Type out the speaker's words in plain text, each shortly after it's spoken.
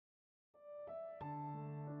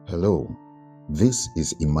Hello, this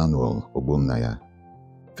is Emmanuel Obumnaya.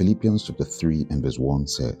 Philippians chapter 3 and verse 1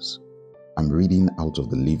 says, I'm reading out of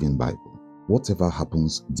the Living Bible. Whatever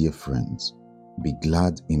happens, dear friends, be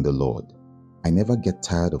glad in the Lord. I never get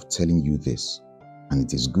tired of telling you this, and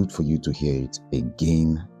it is good for you to hear it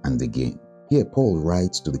again and again. Here Paul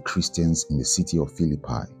writes to the Christians in the city of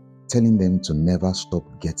Philippi, telling them to never stop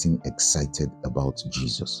getting excited about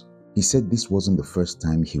Jesus. He said this wasn't the first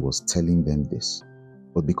time he was telling them this,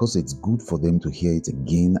 but because it's good for them to hear it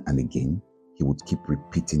again and again, he would keep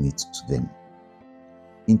repeating it to them.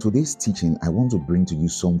 In today's teaching, I want to bring to you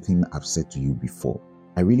something I've said to you before.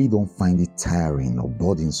 I really don't find it tiring or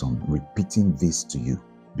burdensome repeating this to you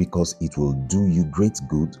because it will do you great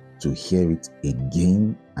good to hear it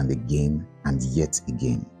again and again and yet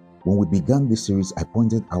again. When we began this series, I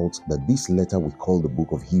pointed out that this letter we call the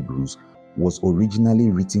book of Hebrews was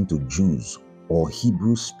originally written to Jews or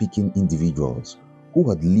Hebrew-speaking individuals who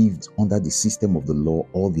had lived under the system of the law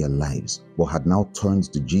all their lives, but had now turned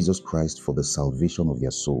to Jesus Christ for the salvation of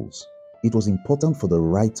their souls. It was important for the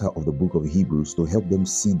writer of the book of Hebrews to help them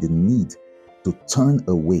see the need to turn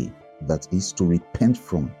away, that is, to repent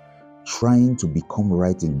from trying to become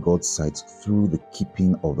right in God's sight through the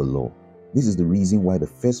keeping of the law. This is the reason why the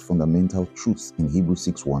first fundamental truth in Hebrews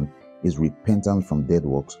 6:1 is repentance from dead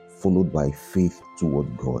works, followed by faith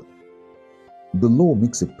toward God. The law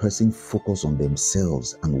makes a person focus on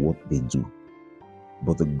themselves and what they do,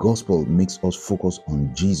 but the gospel makes us focus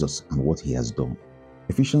on Jesus and what he has done.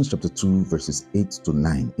 Ephesians chapter 2 verses 8 to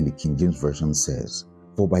 9 in the King James Version says,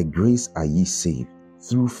 For by grace are ye saved,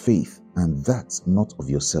 through faith, and that not of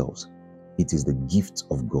yourselves. It is the gift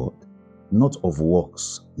of God, not of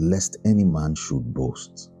works, lest any man should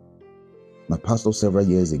boast. My pastor several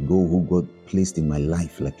years ago, who God placed in my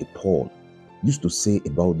life like a Paul, used to say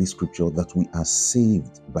about this scripture that we are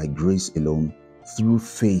saved by grace alone, through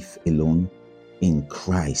faith alone, in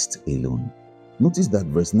Christ alone. Notice that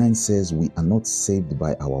verse 9 says we are not saved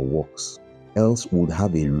by our works, else we would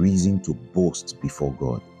have a reason to boast before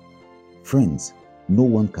God. Friends, no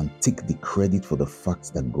one can take the credit for the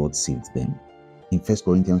fact that God saved them. In 1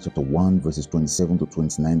 Corinthians chapter 1 verses 27 to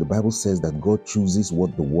 29, the Bible says that God chooses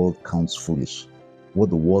what the world counts foolish, what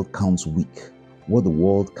the world counts weak, what the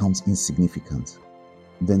world counts insignificant.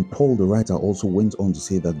 Then Paul the writer also went on to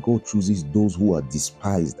say that God chooses those who are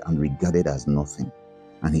despised and regarded as nothing.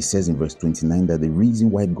 And he says in verse 29 that the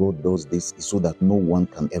reason why God does this is so that no one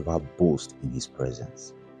can ever boast in his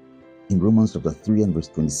presence. In Romans chapter 3 and verse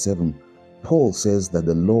 27, Paul says that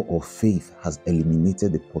the law of faith has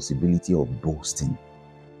eliminated the possibility of boasting.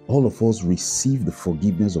 All of us receive the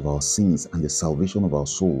forgiveness of our sins and the salvation of our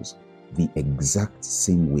souls the exact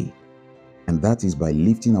same way. And that is by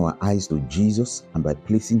lifting our eyes to Jesus and by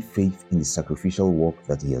placing faith in the sacrificial work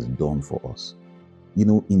that he has done for us. You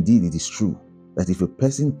know, indeed it is true that if a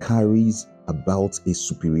person carries about a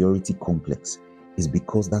superiority complex, it's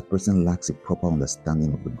because that person lacks a proper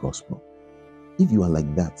understanding of the gospel. If you are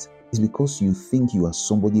like that, it's because you think you are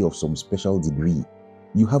somebody of some special degree.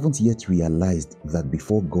 You haven't yet realized that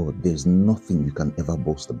before God, there's nothing you can ever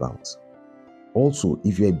boast about. Also,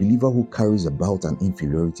 if you're a believer who carries about an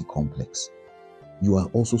inferiority complex, you are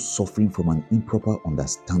also suffering from an improper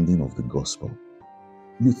understanding of the gospel.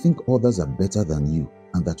 You think others are better than you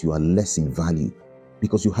and that you are less in value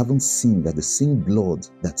because you haven't seen that the same blood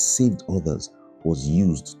that saved others was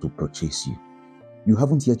used to purchase you. You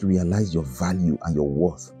haven't yet realized your value and your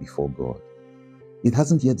worth before God. It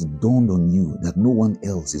hasn't yet dawned on you that no one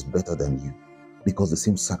else is better than you because the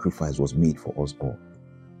same sacrifice was made for us all.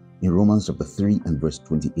 In Romans chapter 3 and verse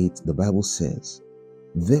 28, the Bible says,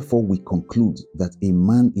 Therefore we conclude that a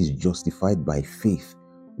man is justified by faith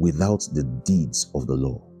without the deeds of the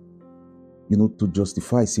law. You know, to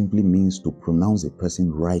justify simply means to pronounce a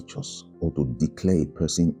person righteous or to declare a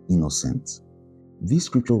person innocent. This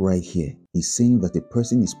scripture right here is saying that a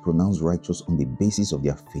person is pronounced righteous on the basis of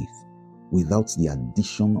their faith without the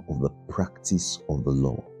addition of the practice of the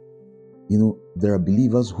law. You know, there are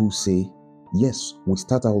believers who say, yes, we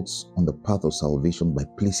start out on the path of salvation by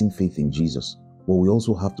placing faith in Jesus, but we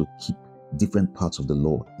also have to keep different parts of the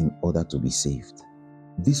law in order to be saved.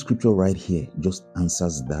 This scripture right here just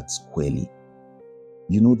answers that squarely.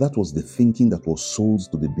 You know, that was the thinking that was sold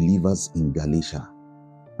to the believers in Galatia.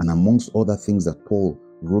 And amongst other things that Paul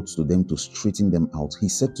wrote to them to straighten them out, he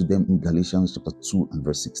said to them in Galatians chapter 2 and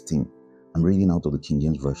verse 16, I'm reading out of the King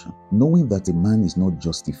James Version, knowing that a man is not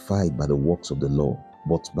justified by the works of the law,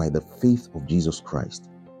 but by the faith of Jesus Christ.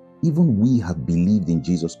 Even we have believed in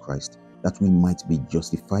Jesus Christ, that we might be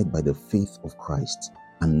justified by the faith of Christ,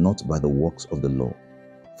 and not by the works of the law.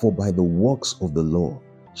 For by the works of the law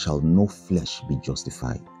shall no flesh be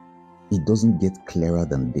justified. It doesn't get clearer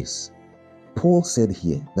than this. Paul said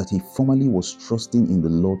here that he formerly was trusting in the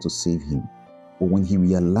law to save him, but when he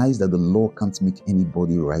realized that the law can't make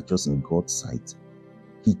anybody righteous in God's sight,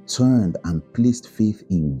 he turned and placed faith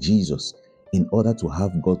in Jesus in order to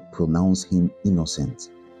have God pronounce him innocent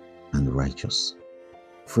and righteous.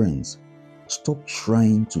 Friends, stop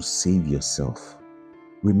trying to save yourself.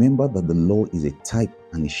 Remember that the law is a type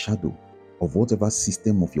and a shadow of whatever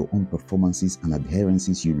system of your own performances and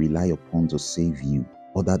adherences you rely upon to save you,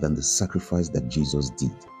 other than the sacrifice that Jesus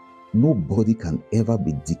did. Nobody can ever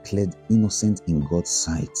be declared innocent in God's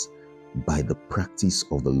sight by the practice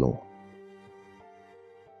of the law.